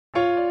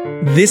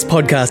This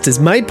podcast is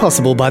made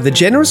possible by the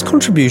generous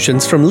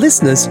contributions from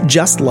listeners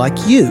just like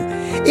you.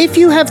 If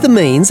you have the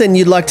means and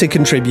you'd like to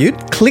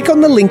contribute, click on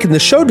the link in the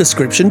show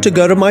description to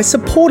go to my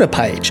supporter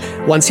page.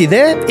 Once you're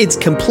there, it's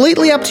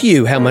completely up to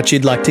you how much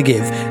you'd like to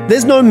give.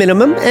 There's no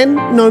minimum and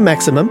no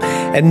maximum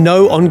and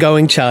no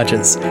ongoing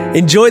charges.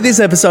 Enjoy this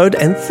episode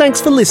and thanks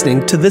for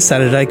listening to the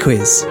Saturday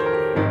Quiz.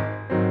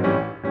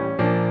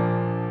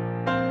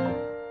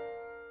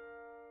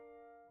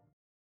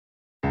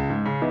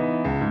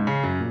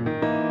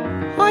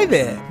 Hi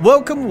there,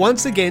 welcome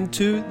once again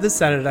to the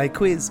Saturday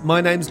Quiz.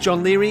 My name's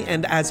John Leary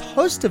and as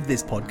host of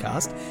this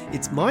podcast,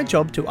 it's my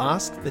job to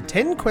ask the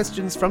 10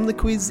 questions from the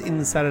quiz in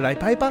the Saturday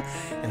paper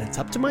and it's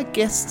up to my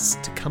guests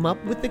to come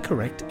up with the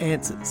correct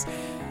answers.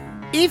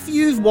 If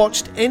you've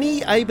watched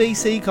any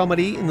ABC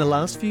comedy in the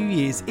last few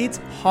years, it's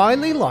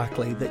highly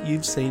likely that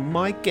you've seen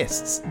my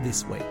guests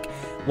this week.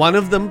 One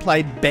of them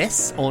played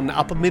Bess on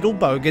Upper Middle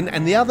Bogan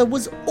and the other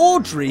was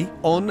Audrey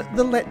on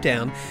The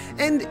Letdown.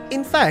 And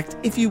in fact,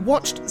 if you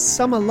watched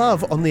Summer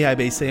Love on the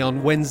ABC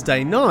on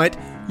Wednesday night,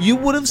 you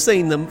would have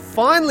seen them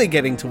finally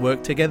getting to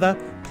work together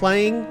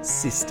playing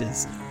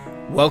sisters.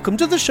 Welcome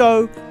to the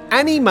show,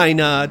 Annie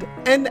Maynard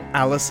and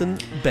Alison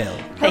Bell.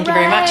 Thank you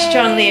very much,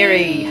 John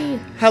Leary.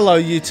 Hello,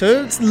 you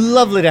two. It's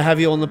lovely to have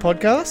you on the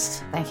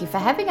podcast. Thank you for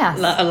having us.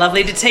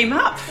 Lovely to team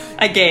up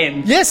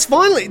again. Yes,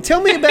 finally.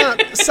 Tell me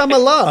about Summer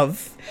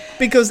Love.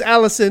 Because,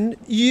 Alison,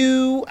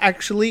 you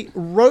actually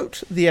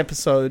wrote the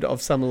episode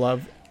of Summer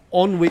Love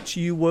on which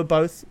you were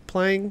both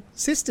playing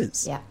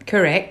sisters. Yeah.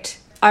 Correct.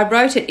 I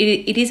wrote it.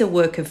 It is a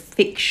work of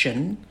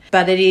fiction,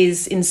 but it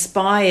is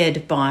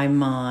inspired by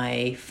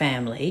my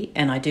family,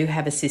 and I do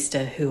have a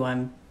sister who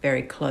I'm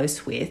very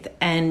close with,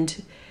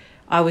 and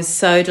I was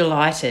so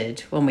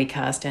delighted when we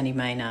cast Annie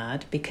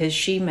Maynard because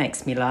she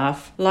makes me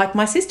laugh like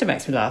my sister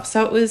makes me laugh.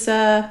 So it was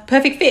a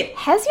perfect fit.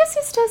 Has your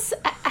sister,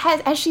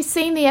 has she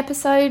seen the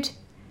episode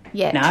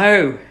yet?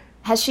 No.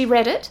 Has she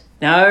read it?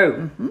 No.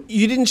 Mm-hmm.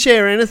 You didn't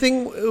share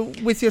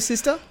anything with your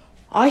sister?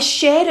 I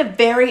shared a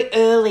very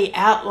early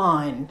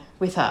outline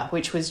with her,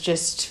 which was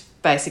just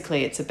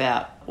basically it's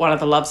about one of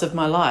the loves of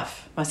my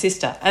life, my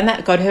sister. And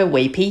that got her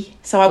weepy.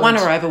 So I won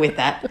her over with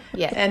that.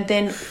 Yeah. And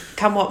then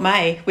come what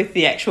may with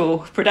the actual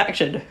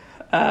production,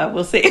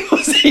 we'll see.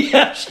 We'll see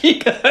how she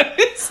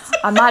goes.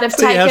 I might have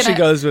See taken how she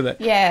goes with it.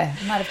 Yeah,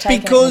 might have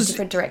taken it in a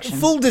different direction.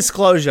 Full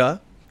disclosure,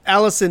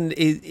 Alison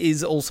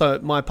is also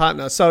my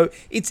partner. So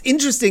it's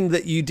interesting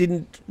that you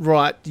didn't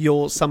write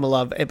your Summer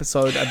Love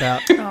episode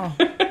about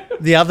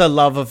the other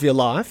love of your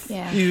life.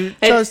 Yeah. You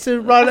chose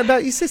to write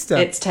about your sister.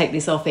 Let's take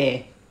this off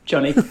air,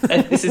 Johnny.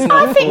 This is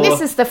not I think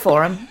this is the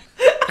forum.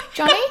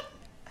 Johnny,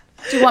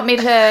 do you want me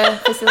to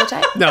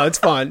facilitate? No, it's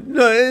fine.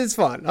 No, it's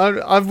fine.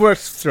 I've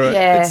worked through it.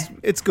 Yeah.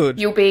 It's good.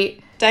 You'll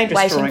be dangerous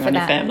waiting drawing for on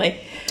that. your family.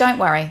 Don't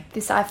worry.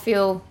 I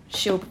feel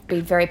she'll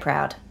be very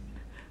proud.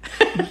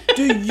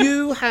 Do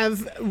you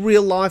have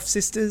real life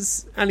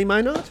sisters, Annie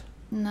Maynard?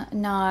 No,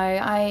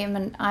 I'm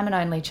an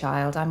only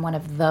child. I'm one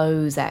of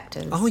those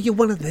actors. Oh, you're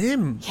one of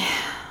them.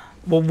 Yeah.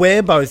 Well,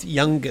 we're both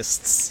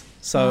youngest,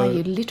 so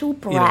you little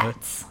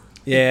brats.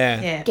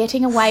 Yeah.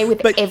 Getting away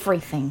with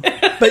everything.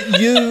 But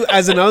you,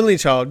 as an only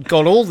child,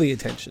 got all the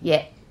attention.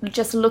 Yeah.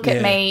 Just look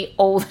at me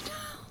all the time.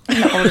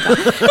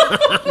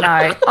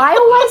 No, I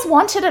always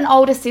wanted an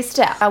older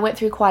sister. I went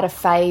through quite a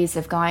phase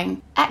of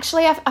going,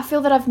 actually, I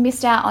feel that I've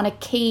missed out on a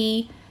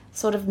key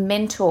sort of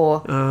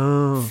mentor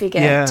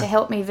figure to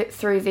help me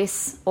through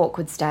this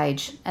awkward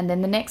stage. And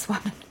then the next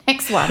one.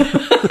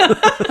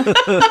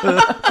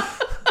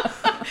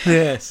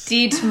 Yes.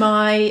 Did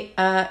my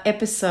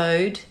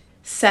episode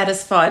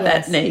satisfy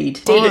that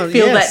need? Did Oh, it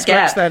fill yeah, that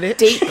gap? scratch that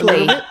itch.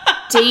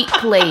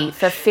 Deeply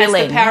fulfilling.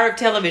 That's the power of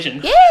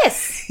television.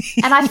 Yes.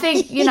 And I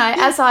think,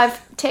 as I've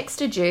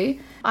texted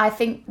you, I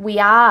think we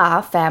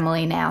are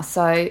family now.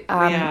 So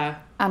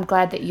I'm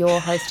glad that you're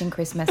hosting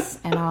Christmas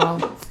and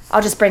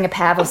I'll just bring a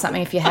Pav or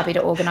something if you're happy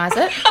to organise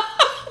it.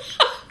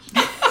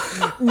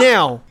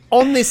 Now,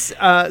 on this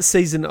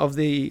season of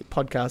the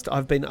podcast,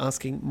 I've been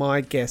asking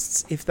my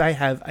guests if they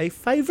have a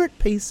favourite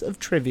piece of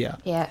trivia.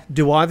 Yeah.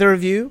 Do either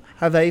of you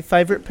have a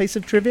favourite piece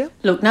of trivia?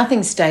 Look,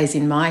 nothing stays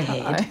in my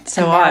head,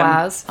 so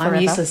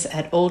I'm useless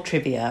at all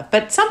trivia.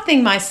 But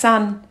something my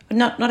son,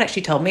 not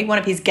actually told me, one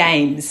of his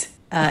games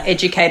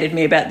educated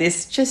me about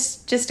this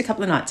just a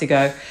couple of nights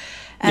ago.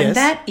 And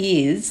that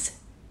is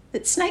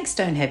that snakes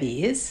don't have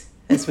ears,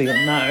 as we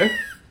all know.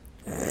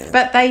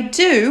 But they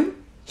do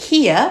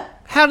hear.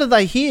 How do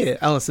they hear,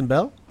 Alison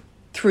Bell?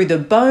 Through the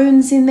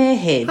bones in their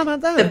head. How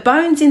about that? The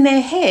bones in their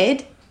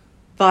head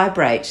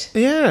vibrate.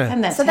 Yeah.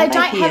 And that's So how they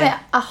don't hear.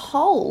 have a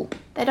hole.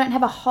 They don't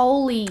have a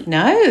holy...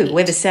 No,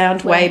 where the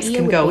sound waves ear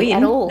can would go be in.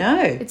 at all.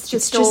 No, It's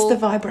just the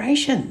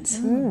vibrations.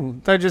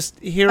 They just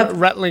hear it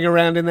rattling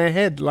around in their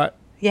head.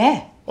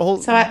 Yeah. So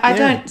I yeah.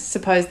 don't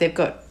suppose they've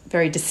got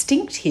very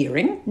distinct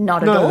hearing.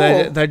 Not at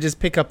all. They just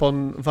pick up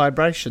on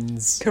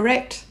vibrations.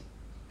 Correct.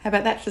 How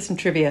about that for some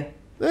trivia?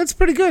 That's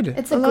pretty good.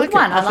 It's a good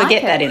one. I'll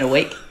forget that in a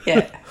week.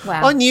 Yeah.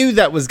 Wow. I knew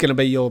that was going to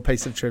be your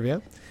piece of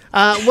trivia.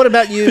 What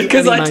about you?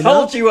 Because Annie I Maynard?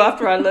 told you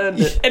after I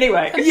learned it.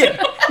 Anyway.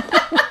 Yeah.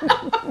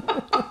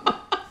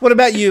 What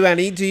about you,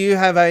 Annie? Do you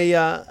have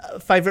a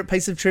favourite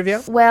piece of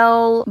trivia?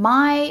 Well,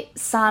 my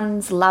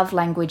son's love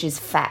language is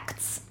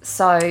facts.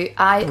 So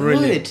I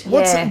Brilliant.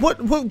 would.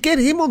 What? Get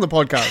him on the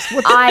podcast.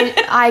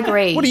 I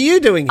agree. What are you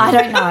doing here? I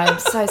don't know. I'm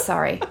so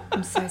sorry.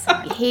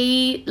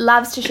 He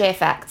loves to share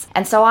facts.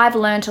 And so I've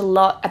learnt a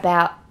lot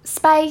about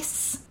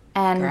space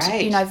and,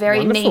 Great. Very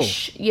Wonderful.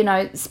 niche,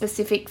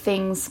 specific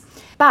things.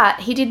 But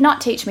he did not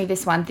teach me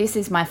this one. This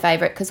is my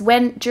favourite because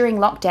during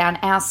lockdown,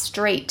 our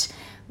street,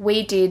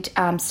 we did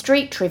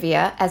street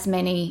trivia, as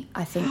many,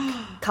 I think,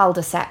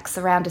 cul-de-sacs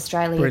around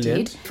Australia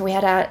Brilliant. did. We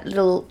had our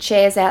little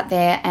chairs out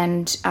there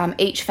and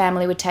each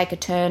family would take a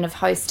turn of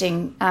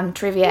hosting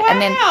trivia.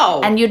 Wow.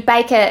 And you'd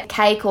bake a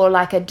cake or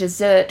like a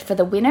dessert for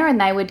the winner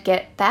and they would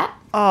get that.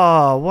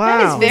 Oh, wow.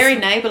 That is very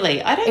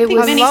neighbourly. I don't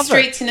think many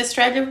streets in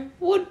Australia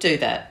would do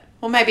that.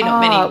 Or maybe not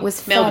many It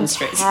was Melbourne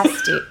fantastic.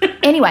 streets.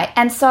 Anyway,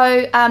 and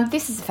so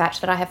this is a fact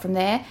that I have from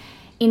there.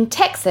 In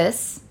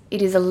Texas,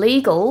 it is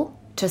illegal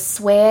to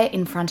swear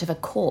in front of a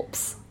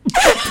corpse.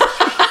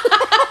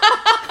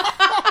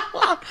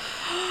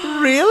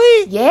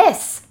 Really?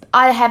 Yes.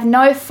 I have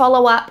no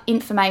follow-up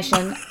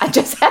information. I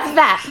just have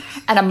that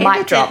and a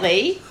mic drop.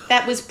 Evidently,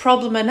 that was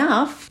problem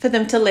enough for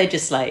them to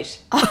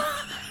legislate.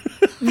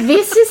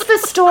 This is the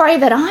story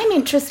that I'm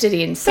interested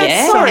in. So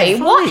Yeah. sorry,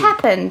 So what funny.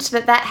 happened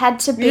that had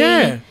to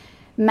be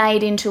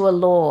made into a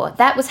law?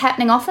 That was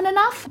happening often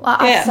enough?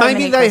 I have so Maybe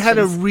many they had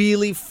a questions.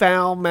 really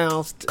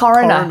foul-mouthed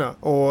Coroner.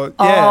 or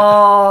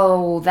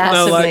Oh, that's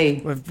No,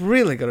 Possibly. we've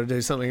really got to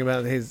do something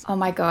about his. Oh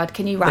my God,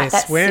 can you write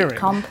They're that swearing.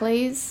 sitcom,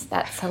 please?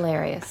 That's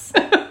hilarious.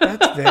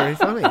 That's very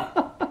funny.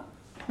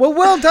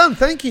 Well done.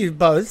 Thank you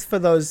both for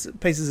those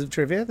pieces of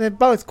trivia. They're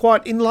both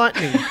quite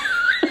enlightening.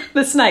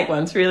 The snake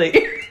one's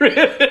really,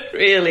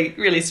 really,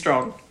 really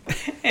strong.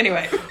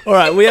 Anyway. All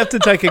right, we have to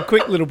take a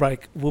quick little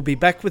break. We'll be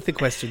back with the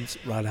questions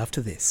right after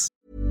this.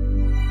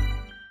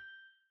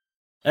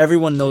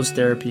 Everyone knows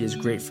therapy is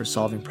great for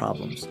solving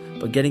problems,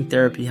 but getting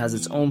therapy has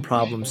its own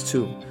problems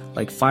too,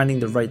 like finding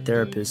the right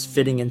therapist,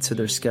 fitting into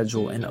their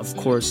schedule, and of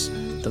course,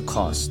 the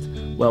cost.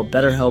 Well,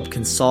 BetterHelp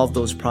can solve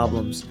those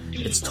problems.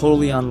 It's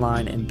totally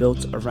online and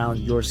built around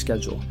your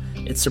schedule.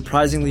 It's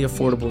surprisingly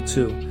affordable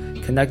too.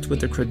 Connect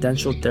with a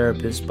credentialed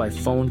therapist by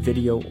phone,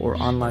 video, or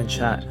online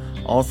chat,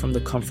 all from the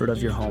comfort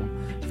of your home.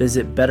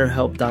 Visit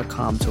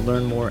BetterHelp.com to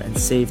learn more and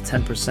save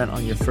 10%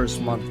 on your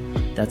first month.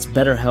 That's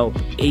BetterHelp,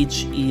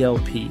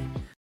 H-E-L-P.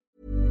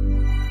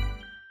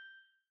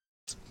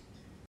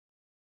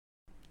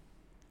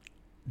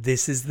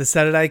 This is the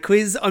Saturday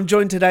Quiz. I'm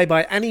joined today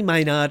by Annie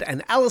Maynard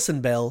and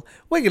Alison Bell.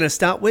 We're going to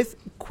start with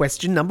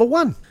question number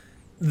 1.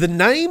 The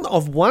name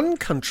of one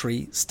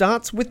country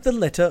starts with the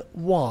letter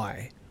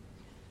Y.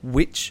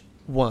 Which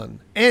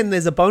one? And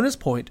there's a bonus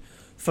point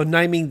for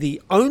naming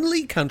the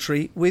only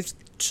country with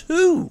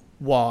 2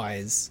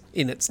 Ys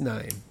in its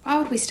name. Why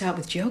would we start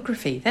with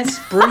geography? That's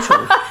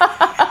brutal.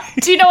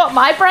 Do you know what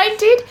my brain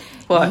did?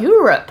 What?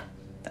 Europe.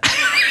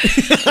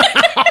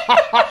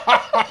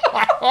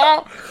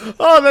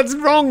 Oh, that's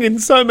wrong in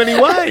so many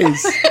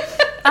ways.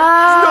 It's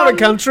not a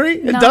country.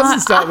 It doesn't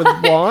start with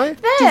Y.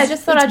 I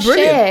just thought I'd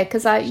brilliant. share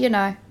because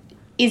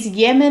Is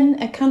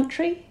Yemen a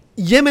country?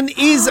 Yemen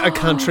is a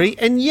country,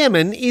 and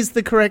Yemen is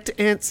the correct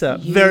answer.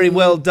 Very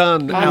well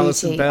done,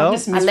 Alison Bell. I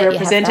just I'll let you have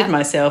misrepresented that.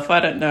 myself. I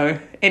don't know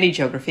any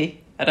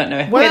geography. I don't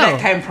know where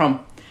that came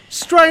from.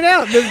 Straight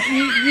out.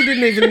 You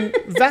didn't even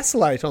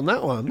vacillate on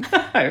that one.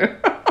 No.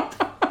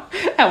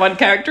 How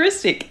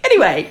uncharacteristic.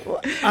 Anyway,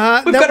 we've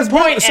got a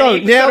point. So Annie.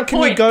 We've now got a can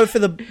point. you go for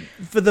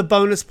the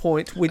bonus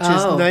point, which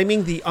is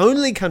naming the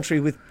only country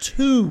with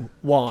 2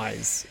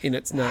 Ys in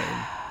its name.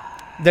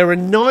 There are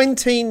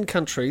 19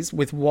 countries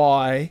with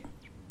Y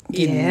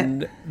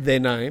in their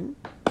name.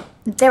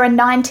 there are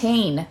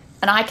 19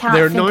 and I can't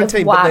There are think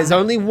 19, of one. but there's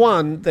only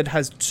one that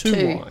has 2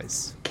 Two.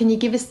 Ys. Can you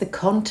give us the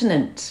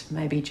continent,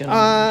 maybe,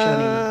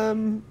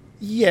 Johnny?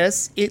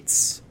 Yes,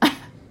 it's...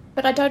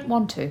 But I don't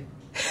want to.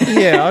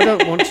 Yeah, I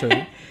don't want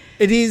to.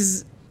 It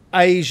is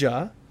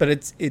Asia, but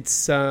it's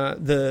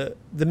the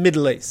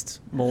Middle East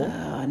more.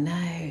 Oh,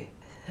 no.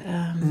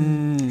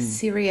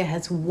 Syria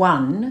has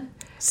 1.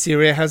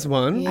 Syria has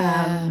 1.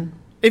 Yeah.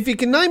 If you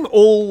can name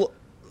all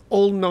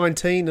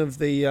 19 of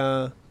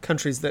the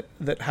countries that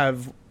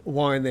have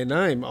Y in their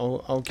name,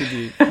 I'll give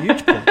you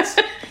huge points.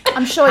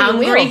 I'm sure you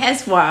Hungary will.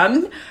 has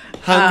 1.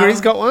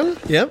 Hungary's got 1.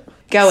 Yep.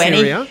 Go, Annie.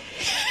 Syria.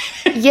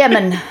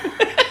 Yemen.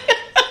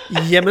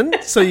 Yemen.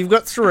 So you've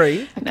got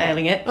 3.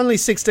 Nailing it. Only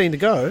 16 to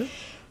go.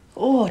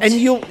 Oh, And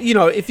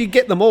if you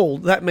get them all,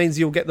 that means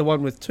you'll get the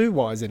one with 2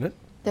 Ys in it.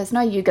 There's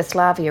no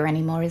Yugoslavia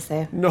anymore, is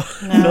there? Not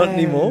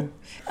anymore.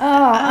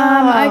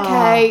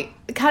 Okay.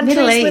 Countries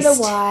Middle with a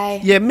East. Y.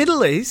 Yeah,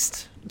 Middle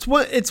East.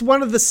 It's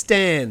one of the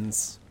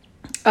stands.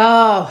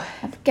 Oh,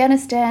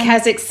 Afghanistan.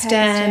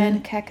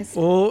 Kazakhstan.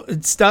 Pakistan. Or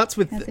it starts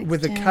with a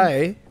Kazakhstan.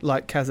 K,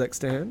 like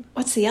Kazakhstan.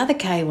 what's the other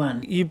K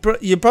one?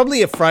 You're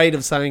probably afraid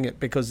of saying it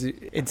because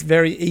it's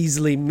very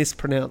easily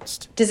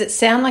mispronounced. Does it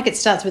sound like it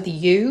starts with a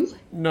U?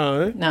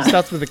 No, No. it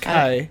starts with a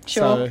K.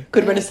 Sure.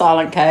 Could have been a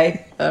silent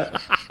K. So.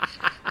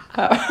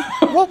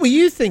 What were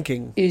you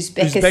thinking?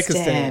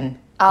 Uzbekistan.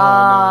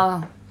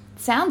 Oh,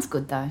 sounds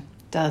good though.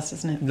 Does,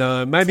 doesn't it?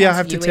 No, maybe I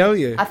have to tell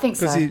you. I think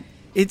so.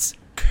 It's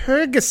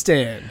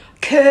Kyrgyzstan.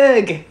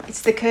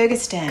 It's the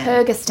Kyrgyzstan.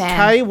 Kyrgyzstan.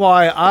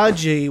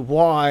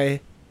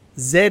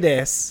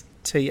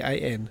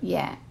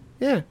 Yeah.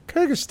 Yeah,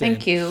 Kyrgyzstan.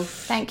 Thank you.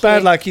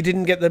 Bad luck, you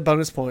didn't get the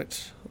bonus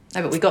point.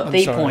 No, but we got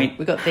the point.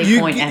 We got the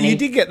point, Annie. You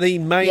did get the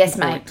main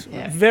point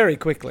very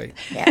quickly.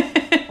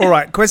 Yeah. All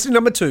right, question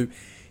number 2.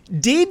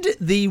 Did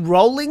the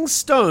Rolling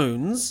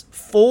Stones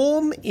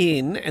form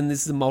in, and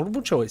this is a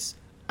multiple choice,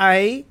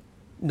 A,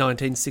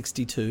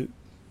 1962,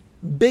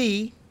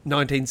 B,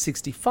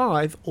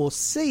 1965, or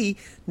C,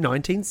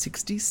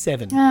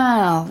 1967?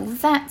 Oh,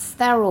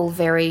 they're all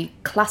very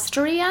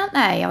clustery, aren't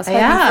they? I was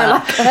hoping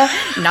for like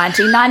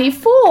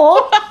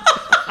 1994.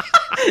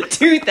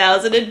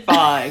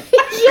 2005.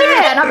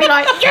 Yeah, and I'd be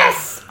like,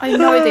 yes, I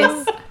know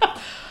this.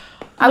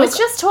 I was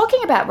just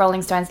talking about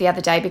Rolling Stones the other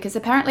day because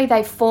apparently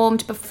they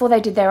formed before they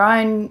did their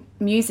own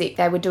music.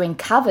 They were doing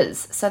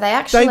covers, so they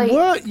actually very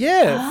well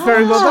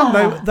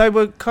done. They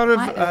were kind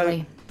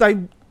of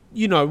they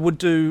would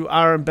do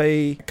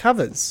R&B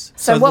covers.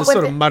 So the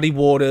sort of Muddy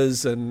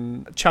Waters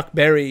and Chuck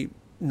Berry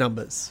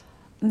numbers.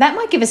 That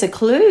might give us a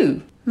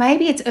clue.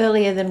 Maybe it's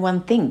earlier than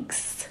one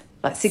thinks,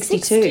 like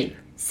 62.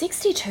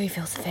 62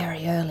 feels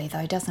very early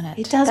though, doesn't it?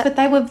 It does, but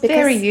they were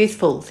very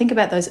youthful. Think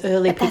about those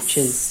early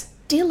pictures.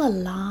 Still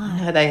alive.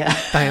 No, they are.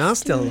 They are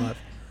still alive.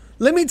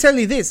 Let me tell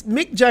you this.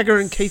 Mick Jagger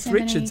and Keith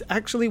Richards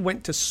actually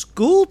went to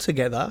school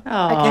together in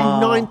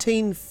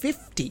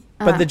 1950.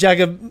 But the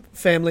Jagger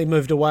family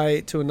moved away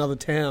to another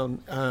town.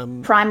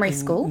 Primary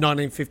school?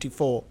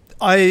 1954.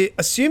 I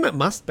assume it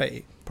must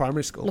be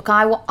primary school. Look,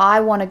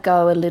 I want to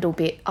go a little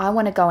bit. I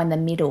want to go in the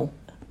middle.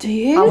 Do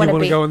you? You want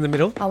to go in the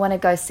middle? I want to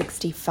go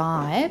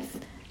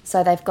 65.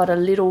 So they've got a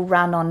little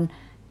run on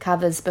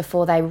covers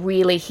before they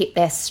really hit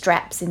their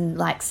straps in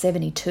like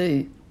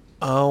 72.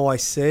 Oh, I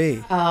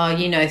see. Oh,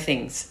 you know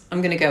things.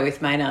 I'm going to go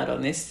with Maynard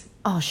on this.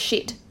 Oh,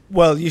 shit.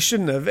 Well, you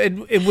shouldn't have.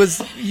 It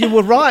was, you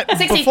were right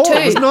 62. Before.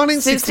 It was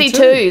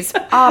 1962.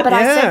 62s. Oh, but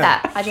I said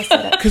that. I just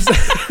said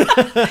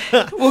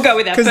it. We'll go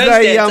with our first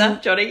answer,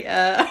 Johnny.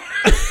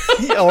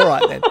 All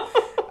right then.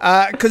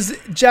 Because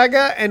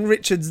Jagger and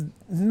Richards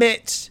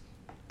met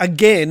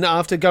again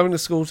after going to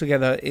school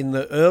together in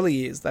the early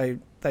years. They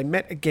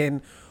met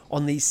again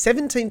on the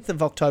 17th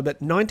of October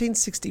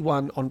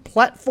 1961 on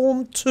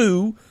platform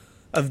 2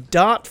 of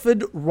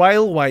Dartford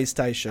railway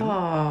station.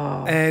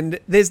 Oh. And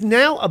there's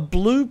now a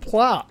blue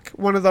plaque,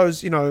 one of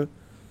those,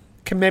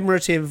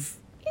 commemorative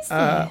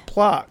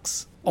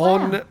plaques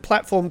on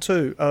platform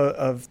 2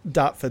 of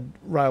Dartford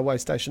railway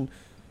station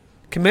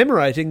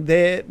commemorating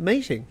their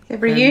meeting. Their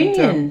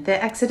reunion,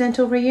 their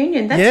accidental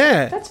reunion.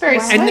 That's very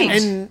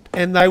sweet.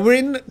 And they were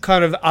in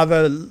kind of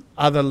other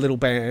little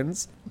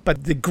bands,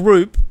 but the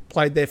group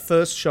played their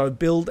first show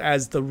billed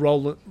as the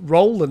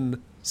Rollin'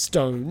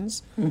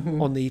 Stones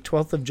on the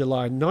 12th of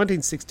July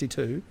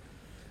 1962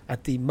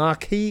 at the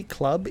Marquee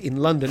Club in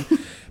London.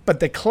 But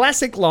the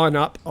classic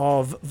lineup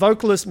of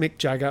vocalist Mick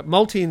Jagger,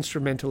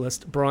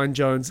 multi-instrumentalist Brian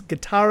Jones,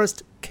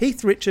 guitarist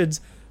Keith Richards,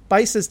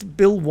 bassist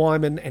Bill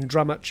Wyman and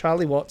drummer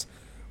Charlie Watts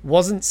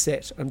wasn't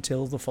set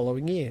until the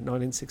following year,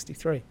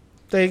 1963.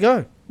 There you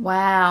go.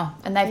 Wow.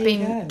 And they've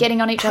been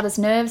getting on each other's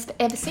nerves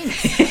ever since.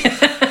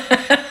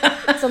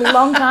 It's a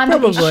long time to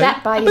be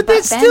shat by your But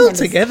they're still members.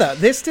 together.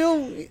 They're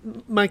still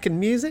making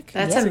music.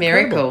 That's a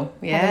miracle.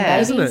 Yeah.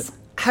 Isn't it?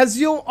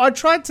 I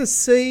tried to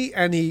see,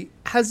 Annie,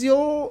 has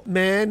your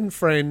man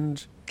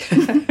friend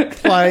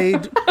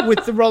played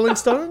with the Rolling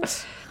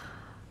Stones?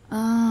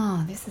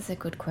 Oh, this is a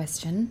good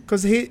question.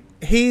 Because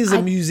he's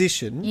a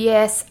musician.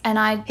 Yes,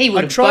 and he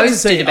would have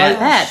boasted about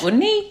that,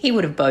 wouldn't he? He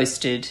would have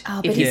boasted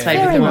if he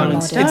played with the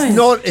Rolling Stones.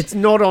 It's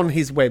not on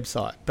his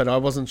website, but I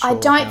wasn't sure. I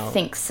don't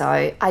think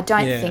so.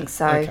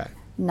 Okay.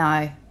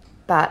 No,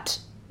 but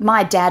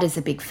my dad is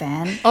a big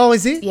fan. Oh,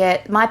 is he?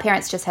 Yeah, my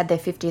parents just had their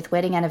 50th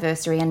wedding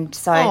anniversary, and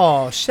so...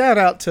 Oh, shout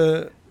out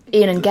to...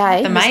 Ian and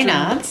Gay. The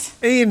Maynards.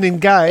 Ian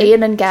and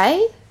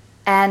Gay.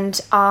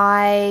 And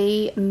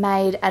I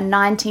made a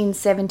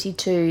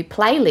 1972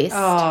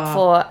 playlist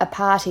for a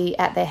party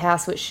at their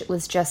house, which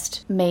was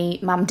just me,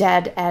 mum,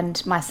 dad,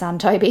 and my son,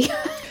 Toby.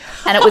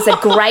 And it was a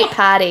great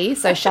party,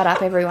 so shut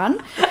up,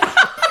 everyone.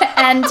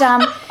 And,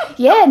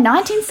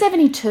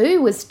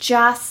 1972 was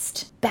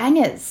just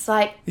bangers,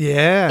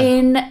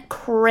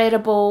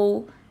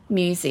 incredible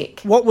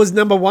music. What was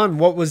number one?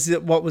 What was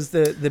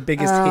the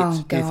biggest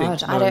hit? God, you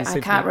think, I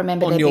can't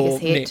remember their biggest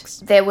hit. Mix?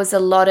 There was a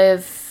lot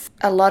of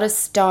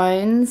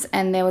Stones,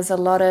 and there was a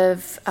lot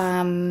of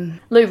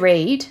Lou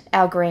Reed,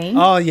 Al Green.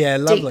 Oh yeah,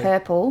 lovely. Deep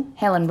Purple,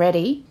 Helen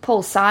Reddy,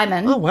 Paul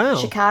Simon. Oh wow.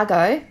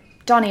 Chicago,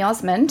 Donny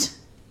Osmond,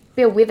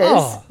 Bill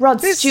Withers,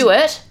 Rod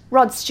Stewart.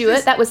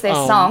 That was their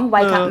song.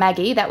 Wake Up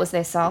Maggie, that was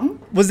their song.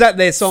 Was that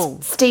their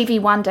song? Stevie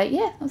Wonder,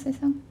 yeah, that was their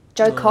song.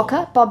 Joe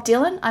Cocker, Bob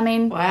Dylan. I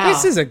mean, wow.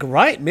 This is a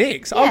great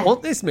mix. Yeah. I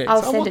want this mix.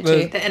 I'll send it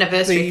to you. The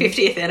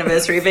 50th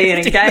anniversary of Ian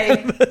and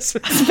Gay. It's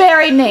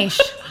very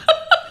niche.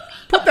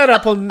 Put that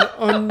up on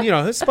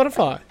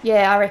Spotify.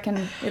 Yeah, I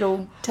reckon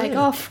it'll take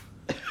off.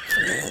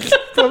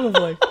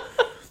 Probably.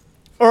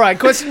 All right,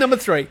 question number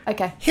 3.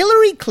 Okay.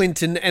 Hillary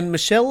Clinton and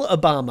Michelle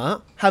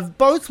Obama have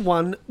both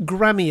won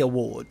Grammy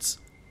Awards.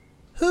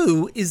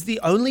 Who is the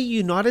only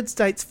United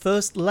States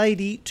First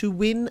Lady to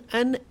win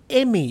an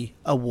Emmy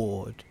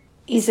Award?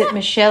 Is it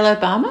Michelle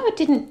Obama?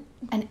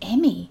 An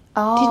Emmy?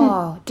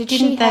 Oh, did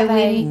she they have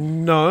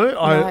win?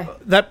 No,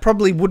 that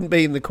probably wouldn't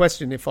be in the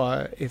question if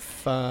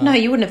No,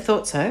 you wouldn't have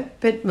thought so.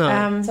 But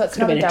No. So it's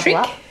could have not been a a trick.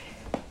 double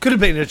up? Could have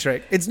been a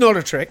trick. It's not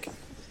a trick.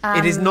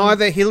 It is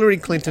neither Hillary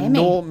Clinton Emmy.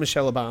 nor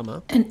Michelle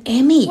Obama. An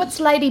Emmy. What's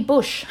Lady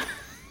Bush?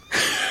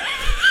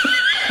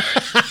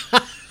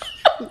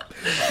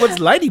 What's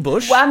Lady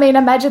Bush? Well, I mean,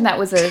 imagine that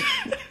was a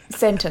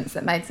sentence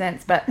that made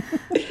sense, but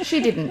she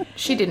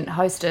didn't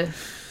host a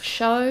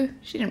show.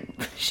 She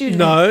didn't.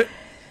 No.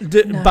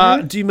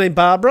 Do you mean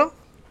Barbara?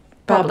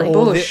 Barbara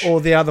Or Bush.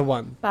 or the other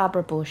one?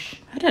 Barbara Bush.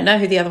 I don't know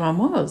who the other one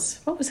was.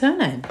 What was her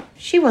name?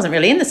 She wasn't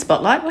really in the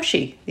spotlight, was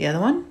she? The other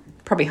one?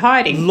 Probably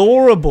hiding.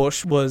 Laura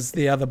Bush was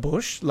the other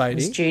Bush It lady.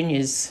 was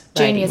Junior's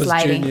Junior's Was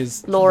lady.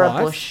 Junior's Laura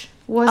wife. Bush.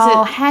 Was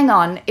Oh, it? hang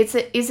on. Is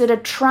it a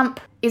Trump?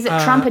 Is it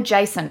Trump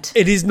adjacent?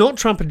 It is not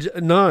Trump.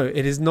 No,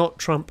 it is not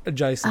Trump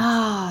adjacent. Oh,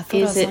 I thought I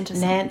Is was it onto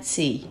something.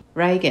 Nancy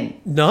Reagan?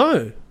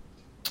 No,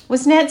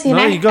 Was Nancy an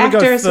no, you got to actor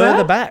go as further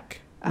well? back.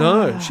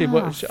 No, she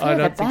was. I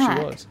don't further think she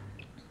back. was.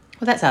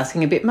 Well, that's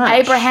asking a bit much.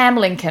 Abraham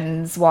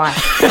Lincoln's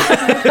wife.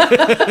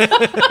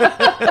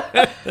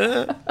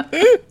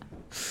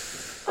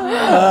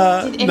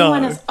 Did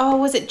anyone no. else? Oh,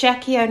 was it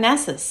Jackie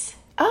Onassis?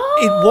 Oh,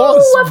 It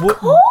was, of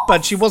course.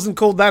 but she wasn't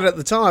called that at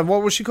the time.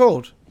 What was she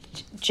called?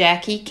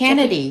 Jackie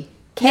Kennedy.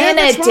 Yeah,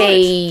 that's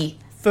Kennedy.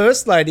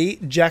 First Lady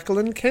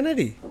Jacqueline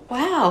Kennedy.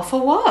 Wow,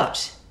 for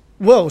what?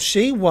 Well,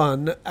 she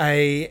won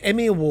a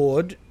Emmy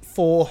Award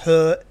for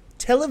her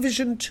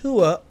television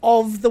tour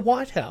of the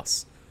White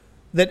House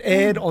that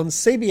aired on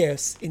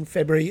CBS in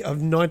February of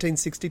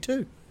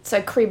 1962.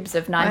 So Cribs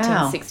of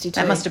 1962.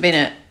 Wow. That must have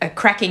been a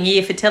cracking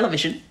year for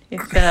television.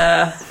 If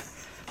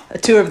a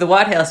tour of the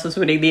White House was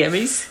winning the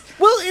Emmys.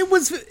 Well, it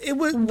was. They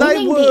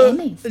Winning were.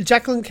 the Emmys.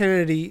 Jacqueline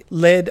Kennedy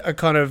led a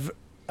kind of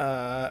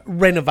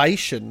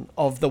renovation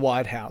of the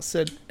White House,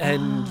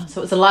 and So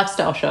it was a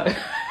lifestyle show.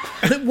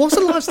 it was a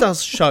lifestyle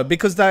show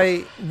because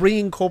they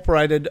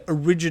reincorporated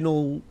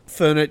original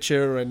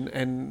furniture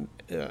and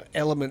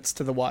elements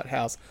to the White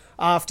House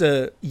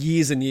after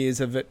years and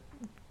years of it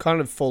kind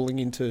of falling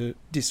into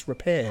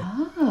disrepair.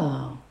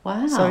 Oh,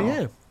 wow. So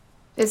yeah,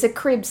 There's a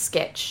Cribs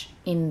sketch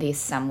in this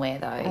somewhere,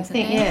 though, I isn't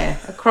think, there? yeah,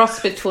 a cross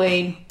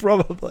between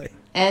probably.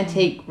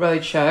 Antique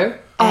Roadshow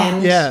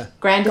and Yeah.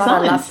 Grand God,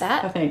 I Designs, love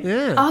that. I think.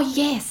 Yeah. Oh,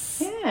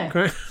 yes. Yeah.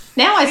 Great.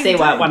 Now I see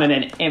why it won an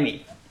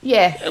Emmy.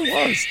 Yeah. It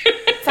was.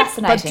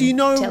 Fascinating. But do you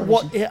know television.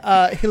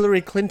 what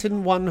Hillary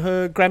Clinton won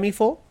her Grammy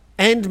for?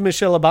 And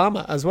Michelle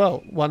Obama as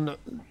well won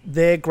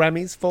their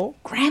Grammys for?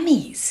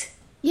 Grammys.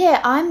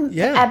 Yeah, I'm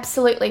Yeah.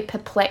 absolutely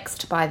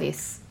perplexed by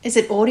this. Is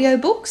it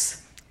audiobooks?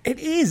 It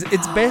is.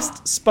 It's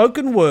best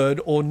spoken word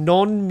or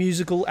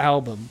non-musical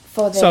album.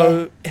 For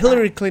So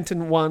Hillary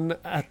Clinton won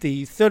at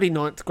the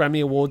 39th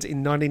Grammy Awards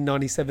in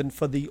 1997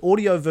 for the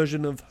audio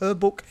version of her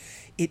book,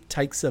 It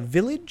Takes a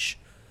Village.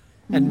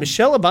 And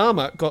Michelle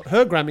Obama got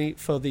her Grammy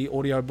for the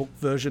audiobook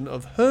version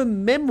of her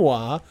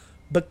memoir,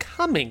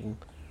 Becoming,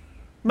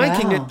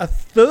 making it Wow. a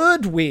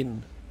third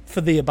win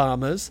for the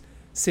Obamas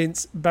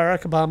since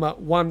Barack Obama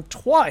won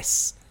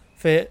twice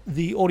for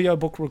the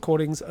audiobook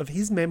recordings of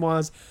his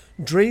memoirs,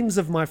 Dreams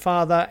of My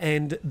Father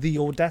and The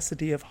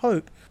Audacity of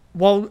Hope,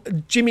 while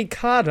Jimmy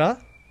Carter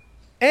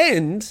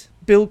and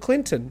Bill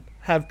Clinton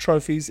have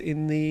trophies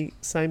in the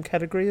same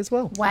category as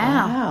well.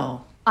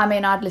 Wow. I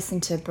mean, I'd listen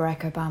to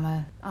Barack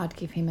Obama. I'd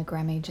give him a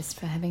Grammy just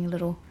for having a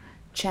little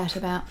chat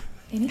about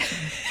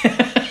anything.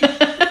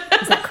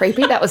 Is that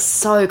creepy? That was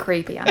so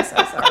creepy. I'm so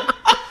sorry.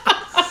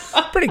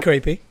 Pretty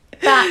creepy.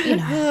 But, you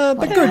know,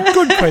 But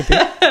good creepy.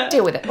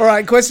 deal with it. All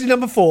right, question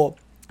number 4.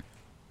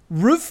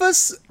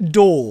 Rufus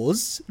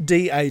Dawes,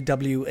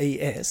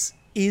 Dawes,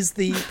 is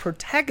the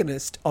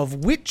protagonist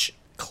of which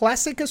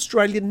classic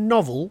Australian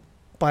novel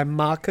by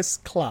Marcus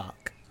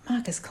Clarke?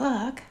 Marcus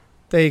Clarke.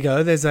 There you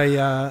go. There's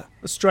a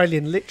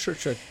Australian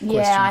literature question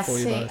Yeah, I for you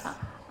see. both.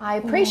 I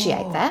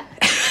appreciate that.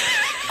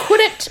 Could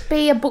it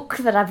be a book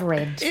that I've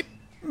read? It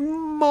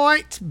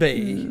might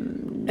be.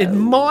 It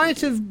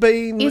might have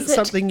been Is it-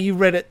 something you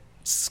read at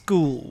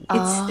school.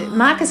 It's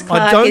Marcus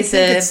Clarke I don't is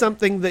think it's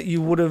something that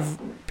you would have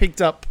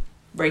picked up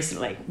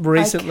recently.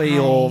 recently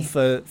or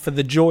Okay. for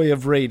the joy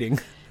of reading.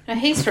 Now,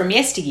 he's from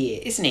yesteryear,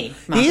 isn't he?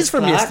 He is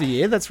from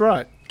yesteryear, that's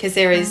right. Because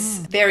there is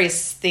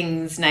various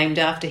things named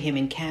after him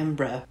in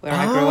Canberra, where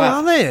I grew Are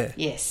up. there?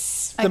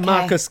 Yes. The Okay.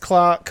 Marcus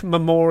Clarke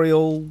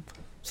Memorial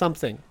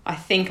something. I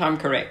think I'm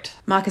correct.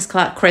 Marcus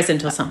Clarke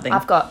Crescent or something.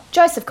 I've got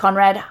Joseph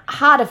Conrad,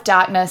 Heart of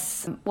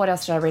Darkness. What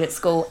else did I read at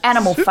school?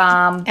 Animal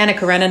Farm. Anna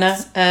Karenina.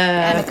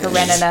 Anna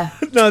Karenina.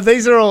 No,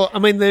 these are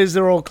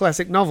all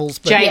classic novels,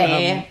 but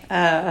Jane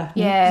Eyre.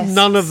 Yes.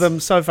 none of them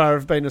so far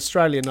have been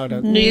Australian, I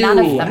don't think. None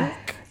of them.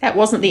 That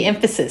wasn't the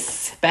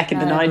emphasis back in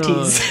the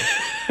 90s.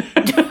 I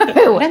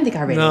Ooh. don't think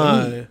I read any.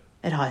 No.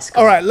 at high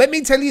school. All right, let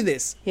me tell you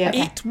this. Yeah.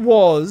 Okay. It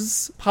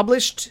was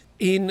published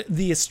in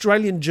the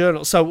Australian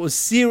Journal. So it was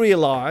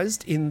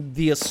serialised in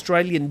the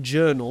Australian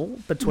Journal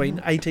between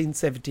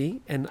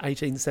 1870 and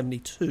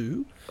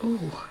 1872. Ooh.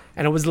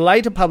 And it was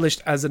later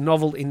published as a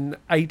novel in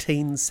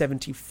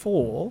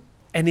 1874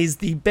 and is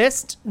the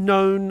best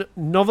known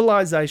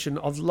novelisation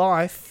of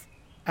life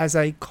as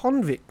a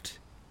convict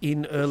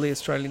in early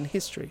Australian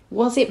history.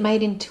 Was it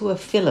made into a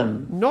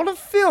film? Not a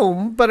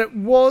film, but it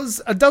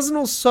was a dozen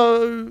or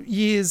so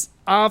years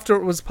after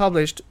it was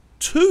published.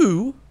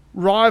 2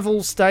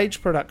 rival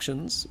stage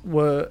productions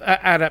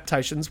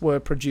adaptations were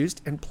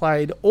produced and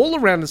played all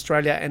around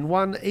Australia, and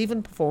one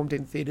even performed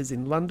in theatres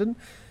in London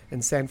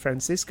and San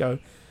Francisco.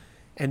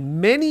 And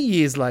many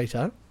years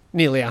later,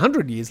 nearly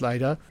 100 years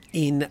later,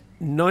 in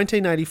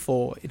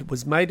 1984, it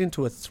was made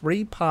into a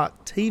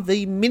 3-part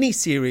TV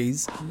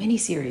miniseries.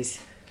 Miniseries.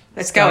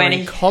 Let's go,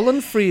 Annie. Colin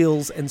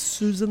Friels and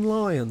Susan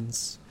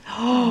Lyons.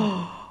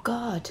 Oh,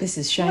 God. This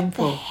is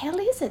shameful. What the hell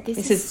is it?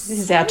 This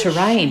is so our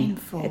terrain.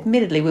 Shameful.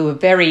 Admittedly, we were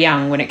very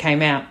young when it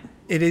came out.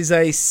 It is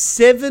a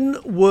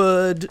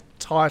 7-word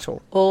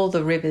title. All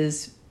the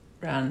rivers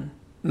run.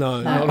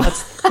 No.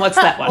 What's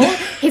that one?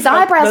 His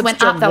eyebrows That's went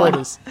John up though.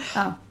 Waters.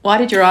 Oh. Why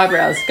did your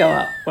eyebrows go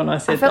up when I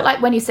said I felt that?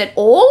 like when you said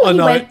all, he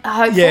no. went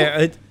hopeful.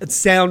 Yeah, it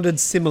sounded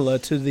similar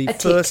to the A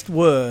tick. first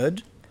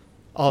word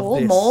of Ball,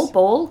 this. more,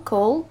 ball,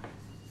 call.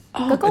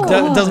 Oh, It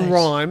God. doesn't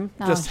rhyme,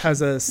 No. just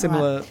has a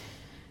similar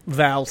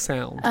vowel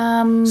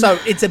sound. So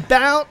it's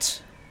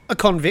about a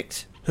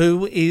convict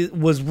who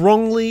was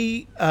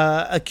wrongly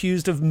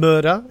accused of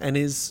murder and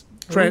is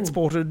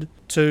transported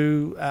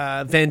to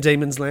Van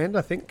Diemen's Land,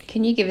 I think.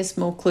 Can you give us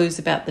more clues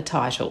about the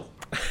title?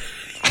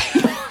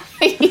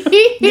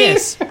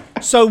 Yes.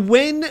 So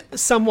when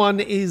someone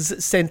is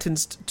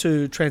sentenced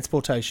to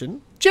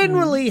transportation,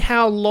 generally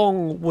how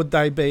long would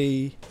they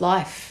be?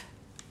 Life.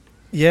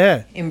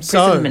 Yeah.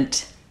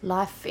 Imprisonment.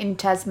 Life in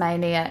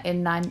Tasmania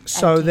in 9.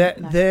 So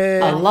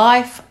A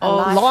life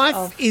of...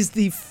 life is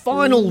the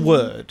final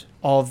word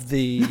of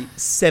the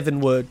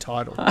 7-word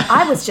title.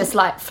 I was just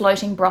like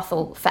floating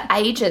brothel for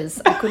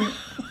ages. I couldn't,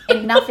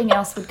 and nothing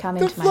else would come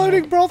The into my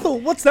floating head. brothel.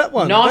 What's that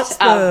one? Not That's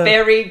a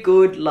very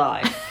good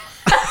life.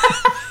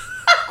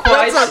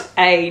 Quite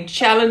a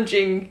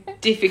challenging,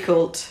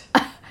 difficult,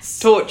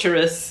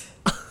 torturous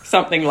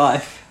something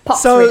life.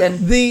 Pox So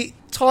ridden. the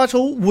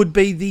title would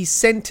be the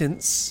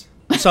sentence.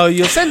 So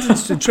you're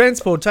sentenced to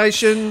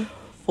transportation.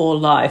 For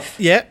life.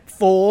 Yeah,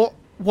 for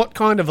what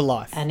kind of a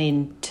life? An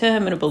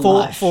interminable For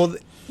life.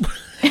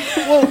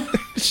 well,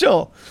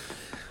 sure.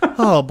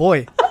 Oh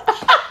boy.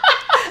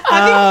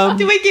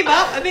 Do we give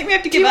up? I think we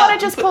have to give you up. wanna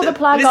just and pull put the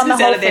plug on the listeners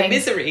whole out of their thing?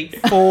 misery.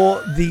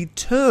 For the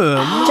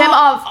term. Gem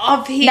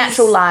of His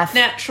natural life.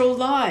 Natural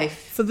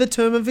life. For the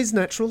term of his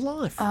natural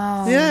life.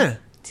 Yeah.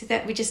 See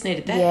that? We just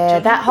needed that. Yeah,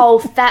 John.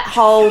 that's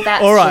All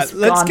right, just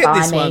let's gone get by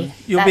this me. one.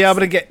 You'll be able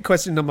to get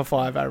question number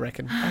 5, I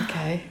reckon.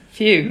 Okay.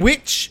 Phew.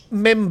 Which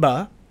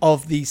member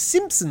of the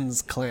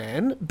Simpsons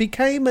clan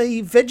became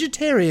a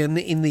vegetarian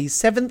in the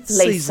 7th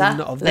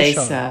season of the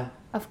show? Lisa.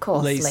 Of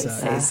course, Lisa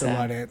Lisa. is the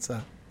right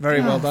answer.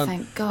 Very well done.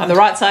 Thank God. On the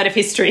right side of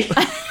history.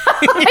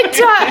 I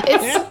don't.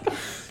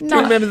 It's Do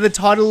you remember the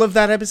title of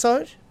that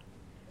episode?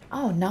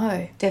 Oh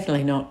no,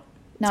 Definitely not.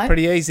 no.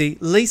 Pretty easy.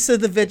 Lisa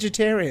the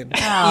Vegetarian is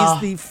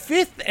the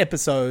 5th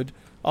episode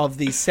of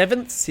the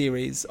 7th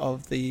series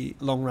of the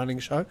long-running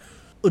show.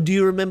 Do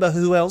you remember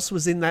who else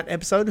was in that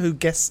episode, who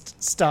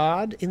guest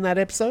starred in that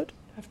episode?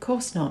 Of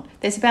course not.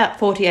 There's about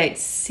 48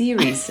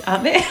 series,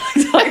 aren't there?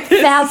 Like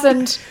this.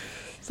 1,000.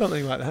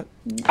 Something like that.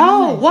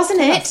 Oh,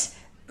 wasn't it?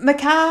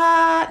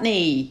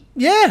 McCartney.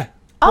 Yeah.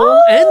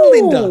 Oh,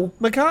 And Linda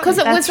McCartney. Because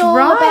it was That's all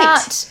right.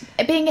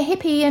 about being a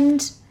hippie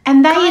and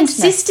And they kindness.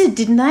 insisted,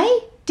 didn't they?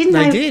 Didn't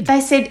They they? did.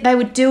 They said they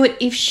would do it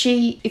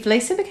if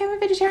Lisa became a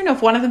vegetarian, or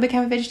if one of them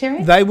became a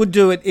vegetarian. They would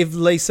do it if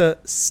Lisa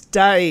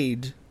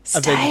stayed a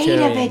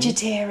vegetarian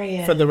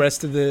vegetarian. for the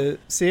rest of the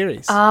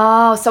series.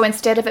 Oh, so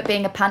instead of it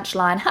being a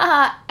punchline,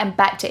 haha, and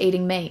back to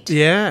eating meat.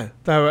 Yeah,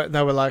 they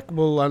were like,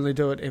 we'll only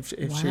do it if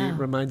she Wow.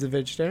 remains a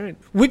vegetarian,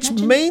 which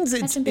Imagine- means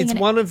imagine being it's an-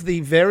 one of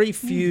the very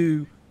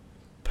few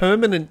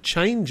permanent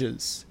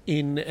changes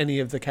in any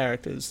of the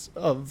characters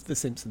of The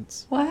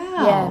Simpsons. Wow.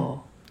 Yeah,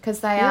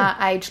 because they are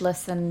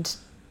ageless and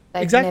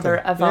they Exactly,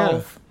 never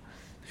evolve.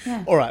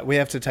 All right, we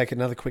have to take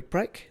another quick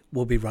break.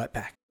 We'll be right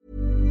back.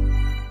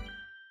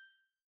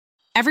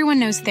 Everyone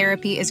knows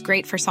therapy is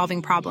great for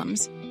solving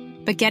problems,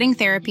 but getting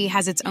therapy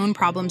has its own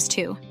problems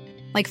too,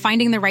 like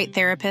finding the right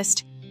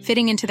therapist,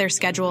 fitting into their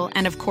schedule,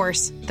 and of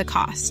course, the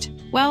cost.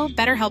 Well,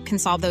 BetterHelp can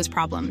solve those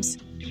problems.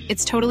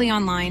 It's totally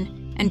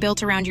online and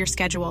built around your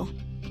schedule.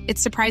 It's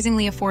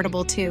surprisingly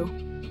affordable too.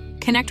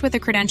 Connect with a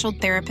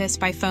credentialed therapist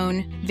by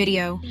phone,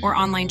 video, or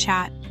online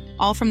chat,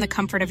 all from the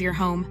comfort of your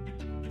home.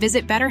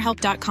 Visit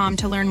BetterHelp.com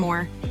to learn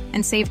more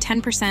and save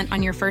 10%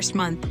 on your first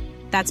month.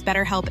 That's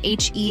BetterHelp,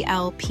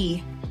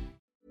 H-E-L-P.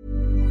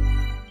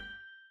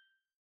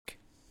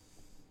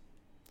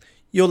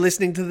 You're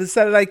listening to the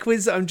Saturday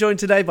Quiz. I'm joined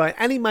today by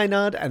Annie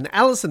Maynard and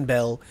Alison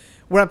Bell.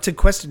 We're up to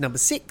question number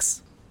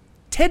 6.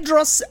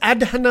 Tedros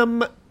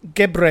Adhanom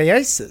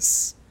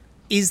Ghebreyesus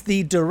is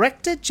the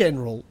Director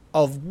General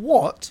of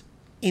what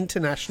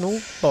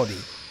international body?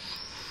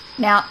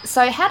 Now,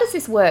 so how does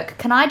this work?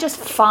 Can I just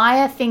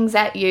fire things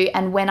at you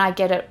and when I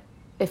get it,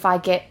 if I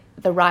get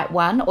the right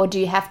one, or do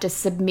you have to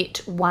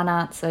submit one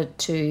answer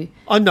to...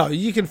 Oh, no,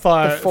 you can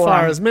fire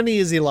as many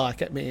as you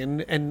like at me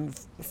and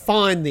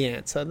find the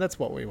answer. That's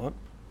what we want.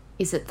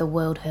 Is it the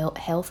World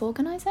Health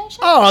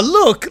Organization? Oh,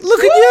 look at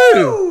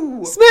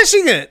you.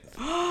 Smashing it.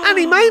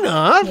 Annie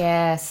Maynard.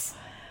 Yes.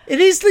 It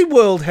is the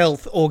World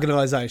Health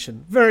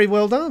Organization. Very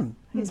well done.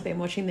 Who's been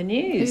watching the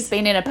news? Who's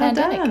been in a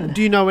pandemic?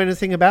 Do you know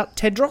anything about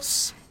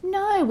Tedros?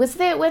 No. Was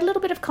there a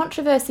little bit of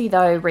controversy,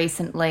 though,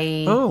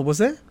 recently? Oh, was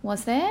there?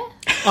 Was there?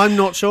 I'm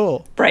not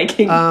sure.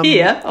 Breaking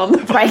here on the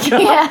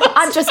breaking. Yeah,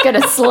 I'm just going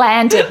to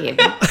slander him.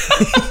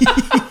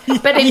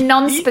 But in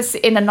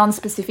a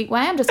non-specific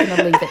way, I'm just going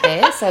to leave it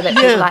there so that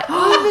people are like,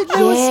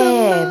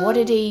 what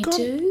did he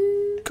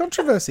do?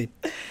 Controversy.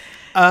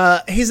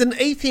 He's an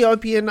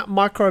Ethiopian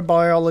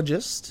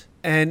microbiologist,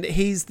 and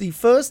he's the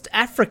first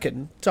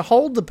African to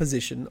hold the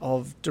position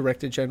of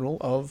Director General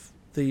of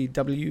the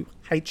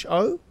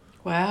WHO.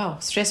 Wow,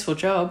 stressful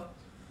job.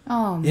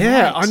 Oh,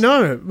 yeah, mate. I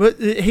know.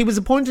 But he was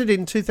appointed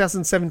in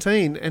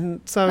 2017,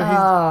 and so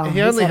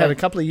he only had a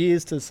couple of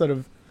years to sort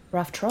of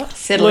rough trot,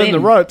 learn the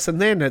ropes,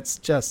 and then it's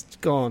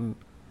just gone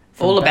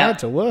from all bad about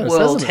to worse,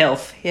 world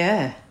health.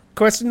 Yeah.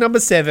 Question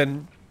number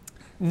 7.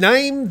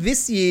 Name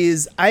this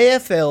year's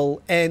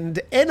AFL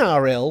and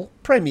NRL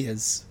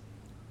premiers.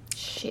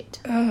 Shit.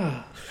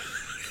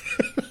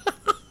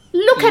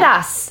 Look at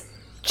us,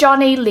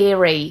 Johnny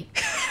Leary.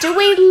 Do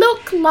we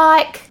look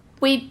like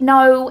we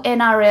know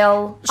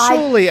NRL?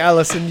 Surely,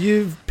 Alison,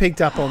 you've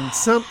picked up on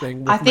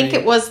something. I think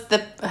it was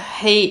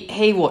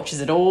he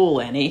watches it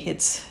all, Annie.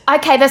 It's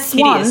okay. The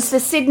Swans, hideous. the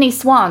Sydney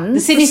Swans. The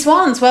Sydney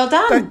Swans. Well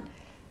done.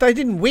 They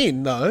didn't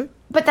win though.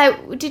 But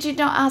did you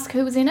not ask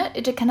who was in it?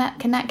 Can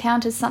that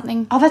count as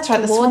something? Oh, that's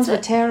right. The Swans were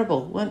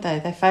terrible, weren't they?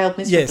 They failed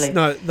miserably. Yes,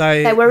 no,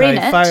 they in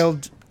it.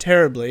 failed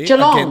terribly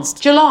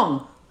against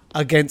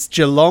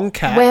Geelong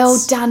Cats. Well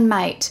done,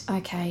 mate.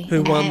 Okay.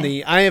 Who won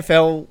the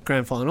AFL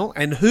Grand Final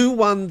and who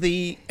won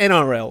the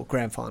NRL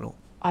Grand Final?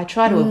 I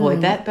try to avoid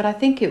that, but I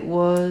think it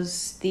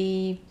was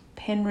the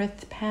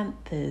Penrith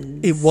Panthers.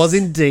 It was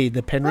indeed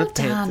the Penrith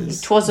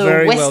Panthers. It was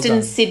a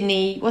Western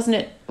Sydney, wasn't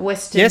it?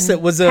 Yes,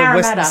 it was a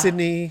Parramatta Western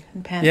Sydney.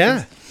 Panthers.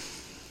 Yeah.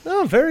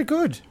 Oh, very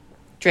good.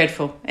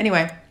 Dreadful.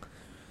 Anyway.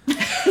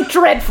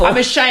 Dreadful. I'm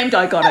ashamed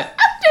I got it.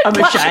 I'm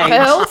Clutch ashamed.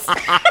 Your pearls.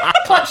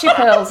 Clutch your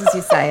pearls as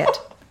you say it.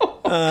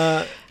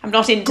 I'm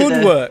not into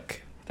good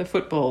work. The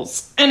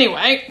footballs.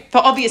 Anyway, for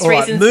obvious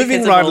right, reasons.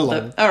 Moving right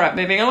along. All right,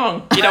 moving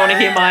along. You don't want to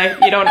hear my...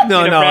 You don't want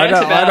no, rant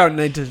about I don't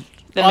need to...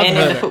 The men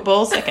in the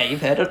footballs. Okay,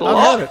 you've heard it a lot.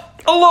 I've heard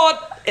it. A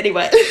lot.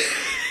 Anyway.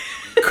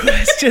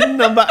 Question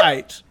number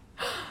 8.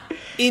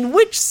 In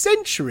which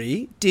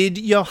century did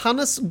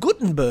Johannes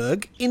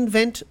Gutenberg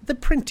invent the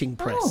printing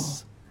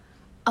press?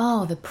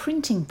 Oh, the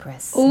printing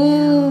press.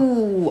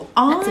 Ooh.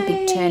 That's a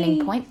big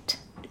turning point.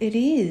 It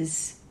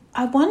is.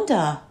 I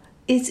wonder,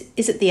 is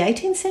it the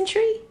 18th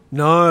century?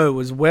 No, it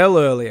was well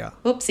earlier.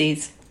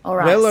 Oopsies. All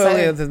right. Well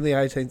earlier than the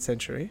 18th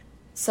century.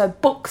 So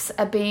books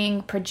are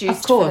being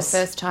produced for the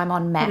first time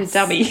en masse. What a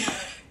dummy.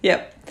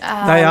 Yep.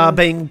 They are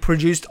being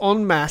produced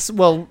en masse.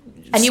 Well,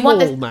 and you small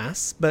want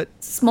mass, but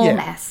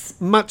mass.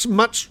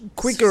 Much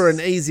quicker and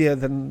easier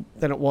than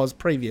it was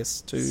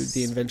previous to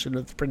the invention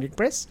of the printing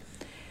press.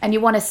 And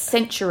you want a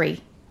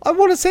century. I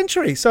want a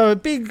century. So a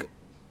big,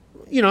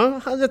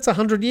 that's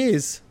 100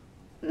 years.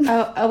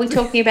 Are we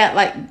talking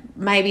about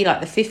maybe the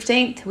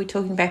 15th? Are we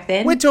talking back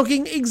then? We're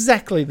talking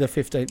exactly the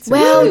 15th century.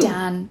 Well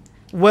done.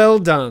 Well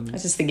done. I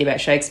was just thinking about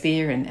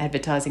Shakespeare and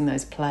advertising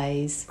those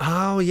plays.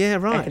 Oh, yeah,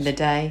 right. Back in the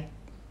day.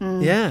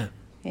 Mm. Yeah.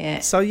 Yeah.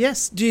 So,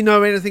 yes. Do you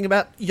know anything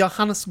about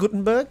Johannes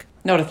Gutenberg?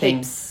 Not a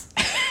thing.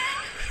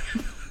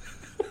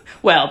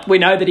 Well, we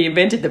know that he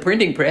invented the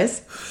printing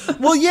press.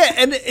 Well, yeah,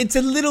 and it's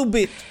a little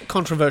bit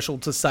controversial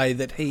to say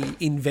that he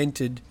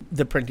invented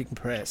the printing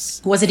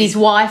press. Was it his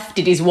wife?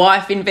 Did his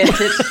wife invent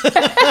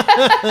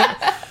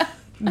it?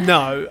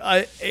 No,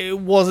 it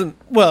wasn't.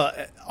 Well,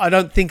 I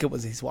don't think it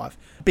was his wife,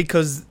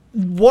 because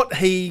what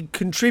he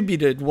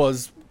contributed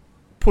was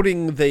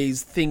putting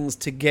these things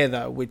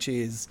together, which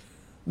is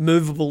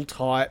movable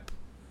type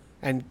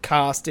and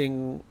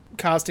casting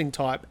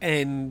type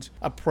and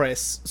a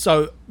press.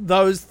 So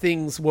those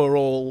things were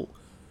all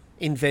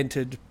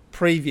invented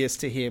previous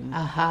to him,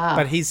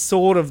 but he's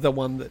sort of the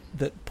one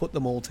that put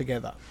them all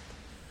together.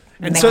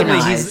 And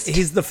certainly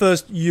he's the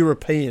first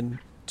European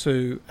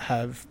to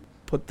have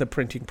put the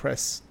printing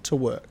press to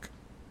work.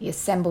 He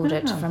assembled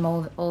it from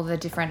all the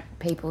different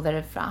people that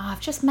have, I've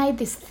just made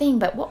this thing,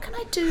 but what can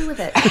I do with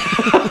it?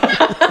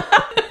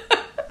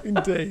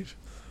 Indeed.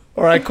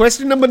 All right,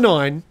 question number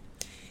 9.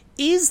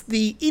 Is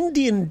the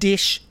Indian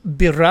dish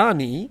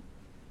biryani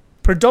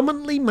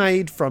predominantly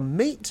made from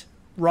meat,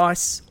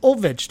 rice, or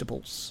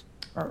vegetables?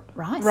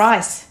 Rice.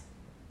 Rice.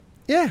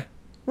 Yeah,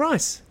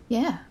 rice.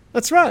 Yeah.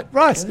 That's right,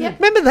 rice. Yeah.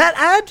 Remember that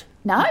ad?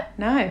 No?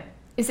 No.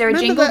 Is there a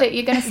jingle that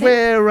you're going to say?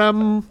 Where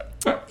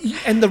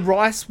And the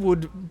rice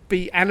would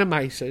be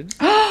animated.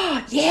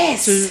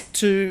 Yes.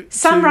 To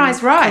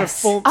Sunrise rice.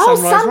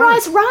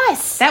 Sunrise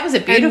rice. That was a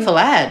beautiful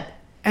ad.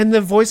 And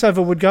the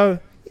voiceover would go,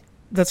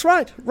 "That's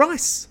right,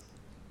 rice."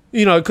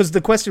 You know, because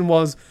the question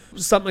was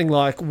something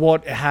like,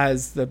 "What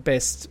has the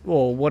best,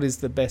 or what is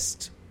the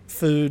best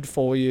food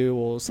for you,"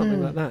 or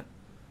something like that.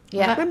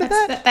 Yeah, remember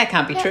that? That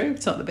can't be true.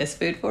 It's not the best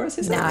food for us,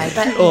 is it? No,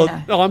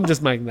 but I'm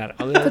just making that up.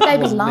 Could they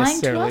be lying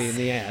necessarily to us? in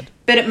the ad?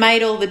 But it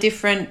made all the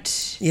different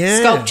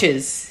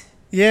sculptures.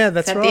 Yeah,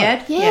 that's Is that right. the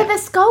ad? Yeah, the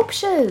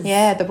sculptures.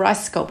 Yeah, the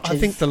rice sculptures. I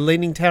think the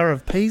Leaning Tower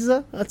of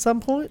Pisa at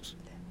some point.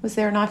 Was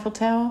there an Eiffel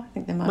Tower? I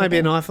think there might Maybe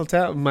have an been. Eiffel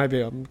Tower. Maybe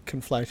I'm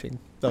conflating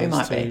those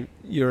might two be.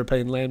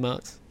 European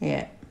landmarks.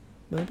 Yeah.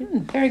 Maybe.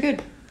 Very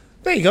good.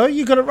 There you go.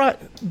 You got it right.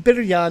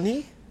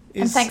 Biryani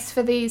is... And thanks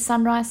for the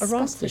Sunrise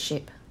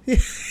sponsorship.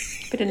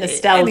 Bit of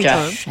nostalgia.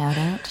 Anytime. Shout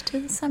out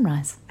to the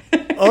Sunrise.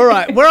 All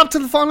right, we're up to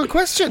the final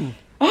question.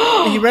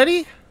 Are you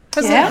ready?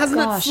 Hasn't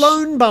it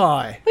flown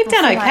by? We've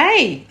done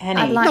okay,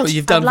 Annie. No,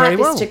 you've done I'd like very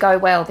well. this to go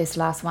well, this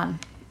last one.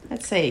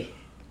 Let's see.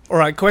 All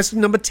right,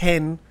 question number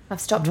 10. I've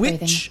stopped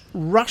breathing. Which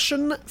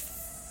Russian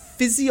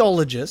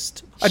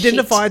physiologist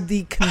identified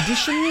the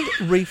conditioned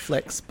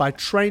reflex by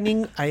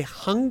training a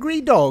hungry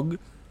dog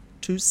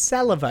to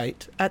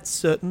salivate at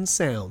certain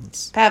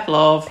sounds?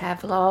 Pavlov.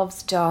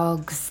 Pavlov's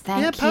dogs.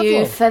 Thank Yeah, you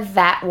Pavlov. for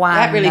that one.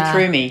 That really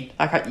threw me.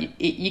 Like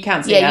you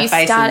can't see our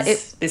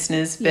faces,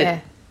 listeners, but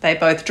they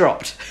both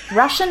dropped.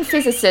 Russian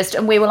physicist,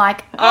 and we were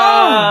like,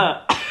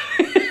 oh.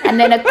 And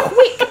then a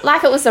quick,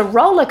 like it was a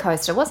roller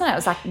coaster, wasn't it? It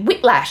was like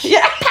whiplash.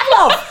 Yeah.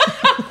 Pavlov.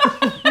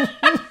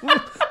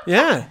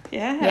 Yeah.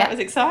 Yeah, that was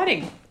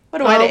exciting.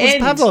 What a way to it was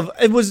end. Pavlov.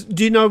 It was.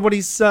 Do you know what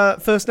his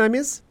first name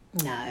is?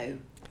 No.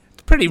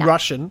 It's pretty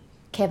Russian.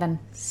 Kevin.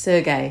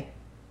 Sergey.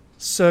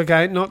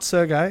 Sergey, not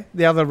Sergey.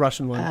 The other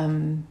Russian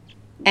one.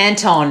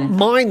 Anton.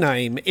 My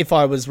name, if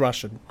I was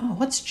Russian. Oh,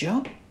 what's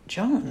John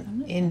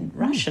in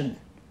Russian?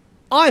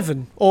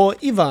 Ivan or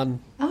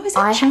Ivan. Oh, is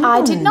it John?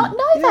 I did not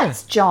know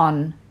that's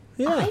John.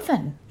 Yeah.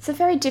 Ivan. It's a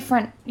very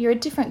different, you're a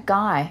different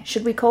guy.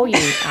 Should we call you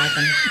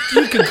Ivan?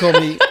 You can call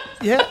me,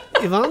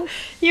 Ivan.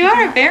 You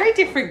are a very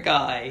different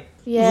guy.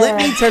 Yeah. Let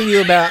me tell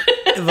you about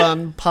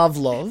Ivan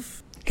Pavlov.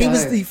 He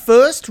was the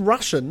first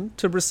Russian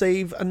to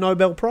receive a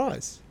Nobel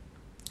Prize.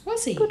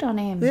 Was he? Good on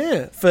him.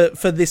 Yeah,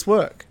 for this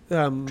work.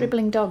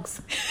 Dribbling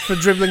dogs. For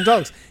dribbling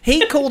dogs.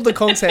 He called the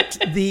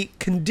concept the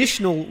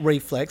conditional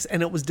reflex,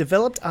 and it was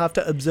developed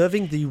after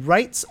observing the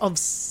rates of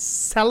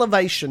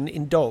salivation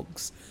in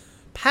dogs.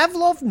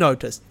 Pavlov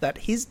noticed that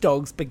his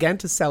dogs began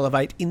to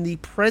salivate in the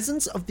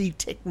presence of the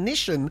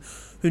technician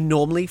who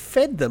normally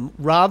fed them,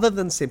 rather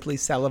than simply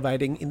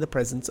salivating in the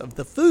presence of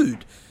the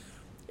food.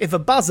 If a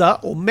buzzer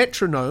or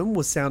metronome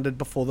was sounded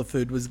before the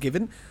food was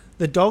given,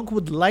 the dog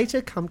would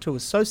later come to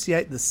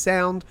associate the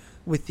sound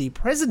with the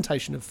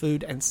presentation of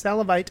food and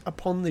salivate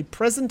upon the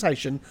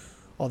presentation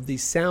of the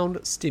sound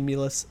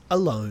stimulus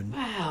alone.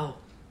 Wow.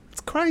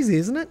 It's crazy,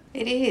 isn't it?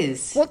 It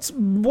is. What's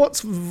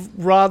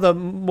rather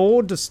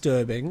more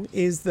disturbing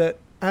is that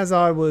as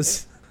I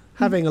was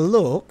having a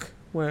look,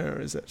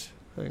 where is it?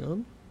 Hang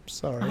on.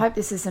 Sorry. I hope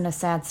this isn't a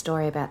sad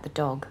story about the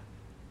dog.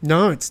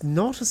 No, it's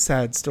not a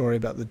sad story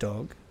about the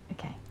dog.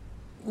 Okay.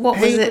 What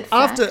was it?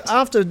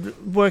 After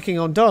working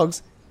on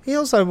dogs, he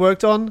also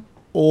worked on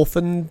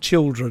orphan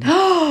children.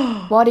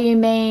 What do you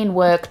mean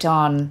worked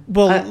on?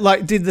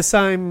 Well, did the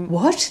same...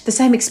 What? The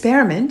same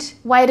experiment?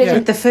 Waited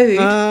With the food?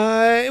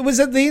 It was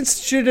at the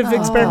Institute of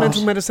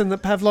Experimental Medicine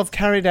that Pavlov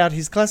carried out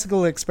his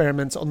classical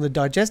experiments on the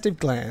digestive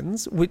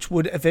glands, which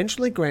would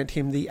eventually grant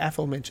him the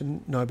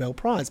aforementioned Nobel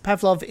Prize.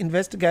 Pavlov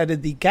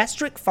investigated the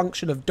gastric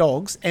function of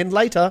dogs and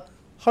later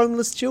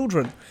homeless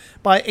children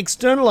by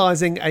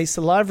externalizing a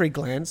salivary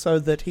gland so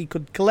that he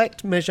could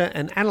collect, measure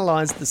and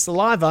analyze the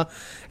saliva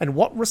and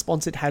what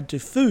response it had to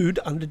food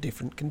under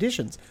different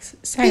conditions.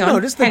 Hang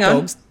on.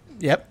 Dogs...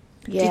 Yep.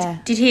 Yeah.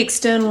 Did he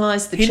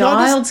externalise the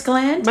child's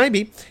gland?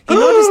 Maybe. He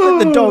noticed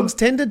that the dogs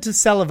tended to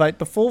salivate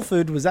before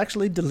food was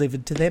actually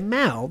delivered to their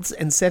mouths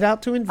and set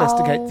out to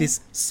investigate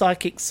this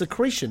psychic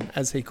secretion,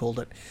 as he called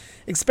it.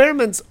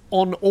 Experiments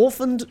on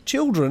orphaned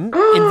children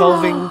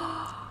involving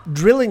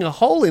drilling a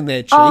hole in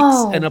their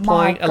cheeks and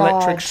applying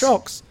electric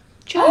shocks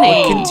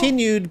were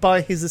continued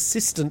by his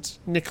assistant,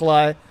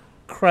 Nikolai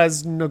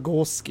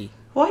Krasnogorsky.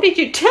 Why did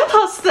you tell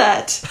us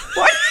that?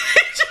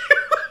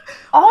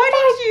 Why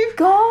did you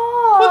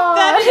God. put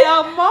that in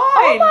our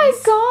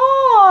minds?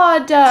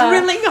 Oh my God.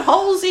 Drilling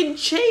holes in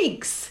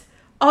cheeks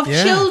of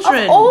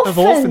children. Of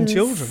orphan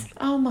children.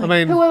 Oh my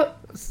I mean,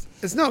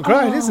 it's not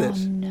great, is it?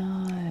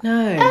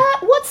 No.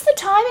 What's the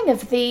timing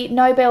of the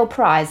Nobel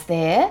Prize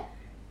there?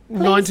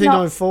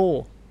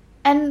 1904.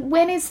 And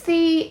when is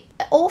the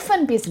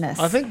orphan business?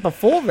 I think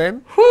before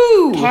then.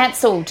 Whew.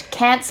 Cancelled.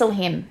 Cancel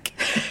him.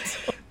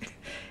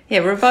 Yeah,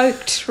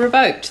 revoked.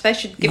 They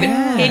should give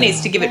it. He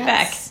needs to give it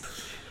back.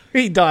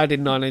 He died in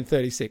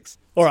 1936.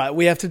 All right,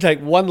 we have to take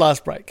one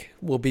last break.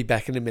 We'll be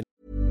back in a minute.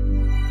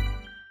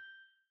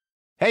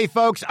 Hey,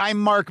 folks, I'm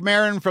Mark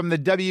Maron from the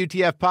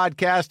WTF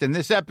Podcast, and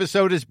this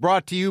episode is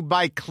brought to you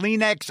by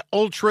Kleenex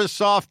Ultra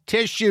Soft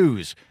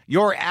Tissues,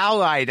 your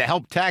ally to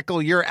help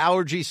tackle your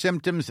allergy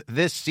symptoms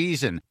this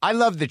season. I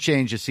love the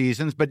change of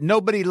seasons, but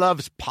nobody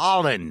loves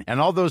pollen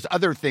and all those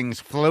other things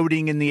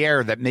floating in the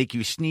air that make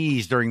you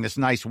sneeze during this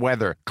nice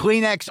weather.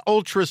 Kleenex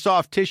Ultra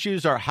Soft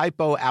Tissues are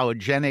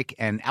hypoallergenic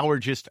and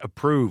allergist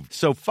approved,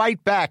 so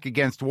fight back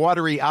against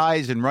watery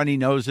eyes and runny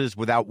noses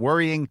without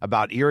worrying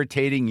about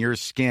irritating your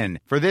skin.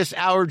 For this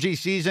allergy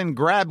season,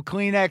 grab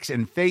Kleenex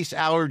and face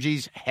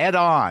allergies head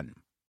on.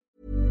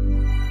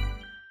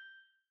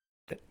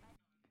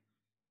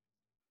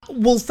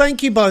 Well,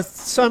 thank you both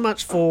so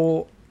much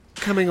for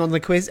coming on the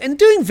quiz and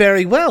doing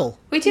very well.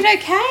 We did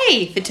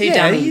okay for two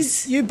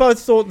dummies. You both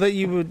thought that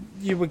you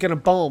were going to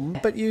bomb,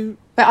 but you...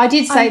 But I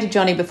did say to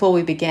Johnny before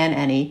we began,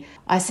 Annie,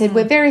 I said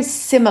we're very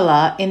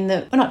similar in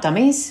that we're not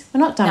dummies. We're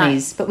not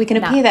dummies, but we can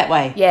appear that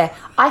way. Yeah.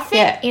 I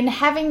think in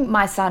having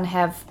my son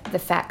have the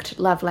fact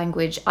love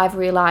language, I've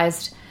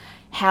realised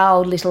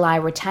how little I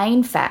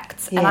retain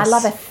facts. Yes. And I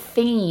love a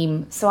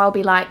theme. So I'll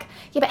be like,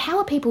 yeah, but how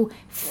are people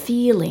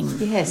feeling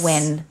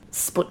when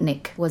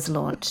Sputnik was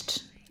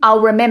launched?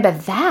 I'll remember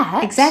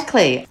that.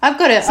 Exactly. I've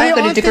got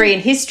a degree in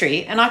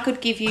history, and I could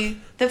give you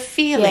the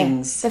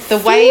feelings, the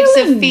waves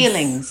of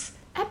feelings.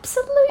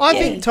 Absolutely. I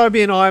think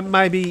Toby and I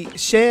maybe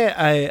share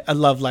a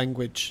love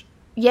language.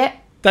 Yeah.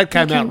 That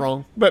came out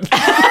wrong, but...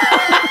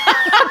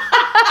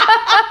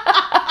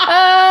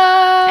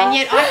 And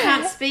yet I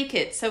can't speak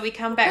it, so we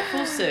come back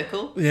full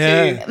circle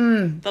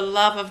to the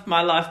love of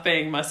my life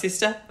being my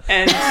sister.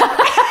 And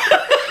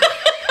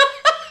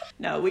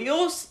no, we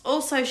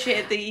also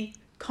share the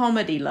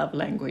comedy love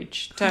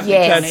language, don't we,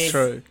 Johnny? That's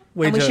true.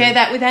 We share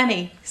that with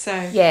Annie. So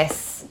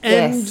yes.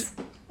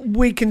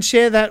 We can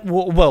share that,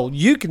 well,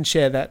 you can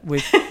share that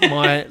with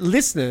my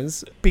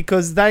listeners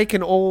because they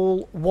can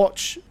all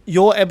watch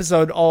your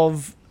episode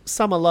of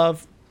Summer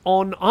Love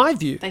on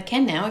iView. They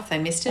can now if they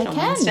missed it on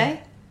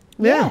Wednesday.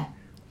 Yeah.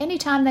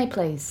 Anytime they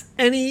please.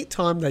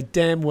 Anytime they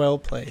damn well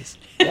please.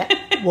 Yeah.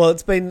 Well,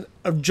 it's been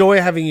a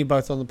joy having you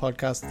both on the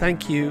podcast.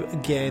 Thank you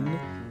again.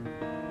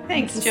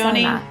 Thanks,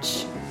 Johnny. So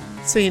much.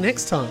 See you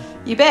next time.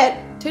 You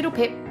bet. Toodle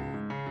pip.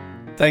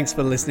 Thanks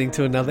for listening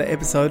to another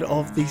episode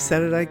of the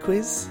Saturday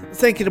Quiz.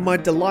 Thank you to my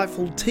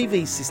delightful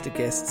TV sister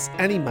guests,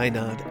 Annie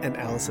Maynard and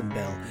Alison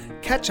Bell.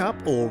 Catch up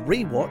or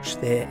re-watch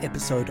their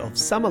episode of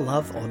Summer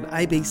Love on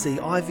ABC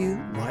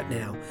iView right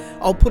now.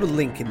 I'll put a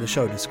link in the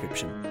show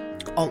description.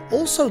 I'll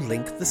also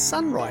link the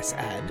Sunrise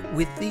ad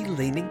with the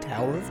Leaning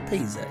Tower of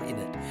Pisa in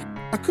it.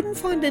 I couldn't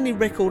find any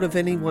record of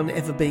anyone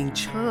ever being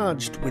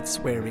charged with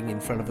swearing in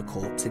front of a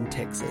corpse in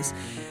Texas,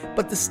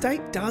 but the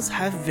state does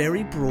have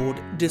very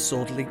broad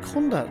disorderly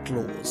conduct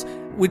laws,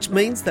 which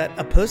means that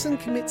a person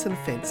commits an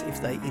offence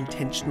if they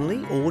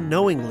intentionally or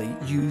knowingly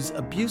use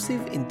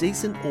abusive,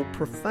 indecent or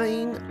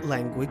profane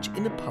language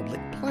in a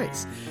public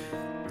place.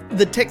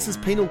 The Texas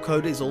Penal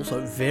Code is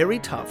also very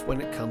tough when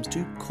it comes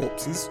to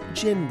corpses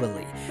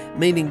generally,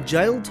 meaning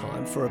jail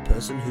time for a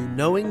person who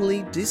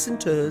knowingly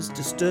disinterrs,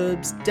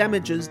 disturbs,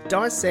 damages,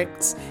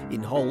 dissects,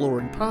 in whole or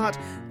in part,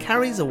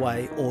 carries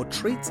away or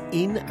treats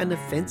in an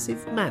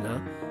offensive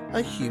manner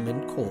a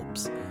human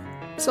corpse.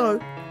 So,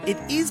 it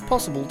is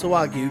possible to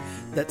argue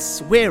that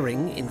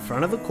swearing in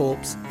front of a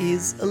corpse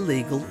is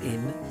illegal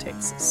in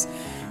Texas.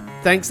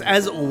 Thanks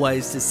as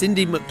always to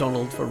Cindy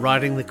McDonald for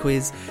writing the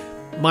quiz.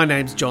 My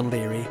name's John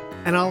Leary,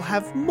 and I'll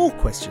have more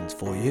questions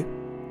for you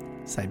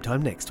same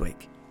time next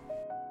week.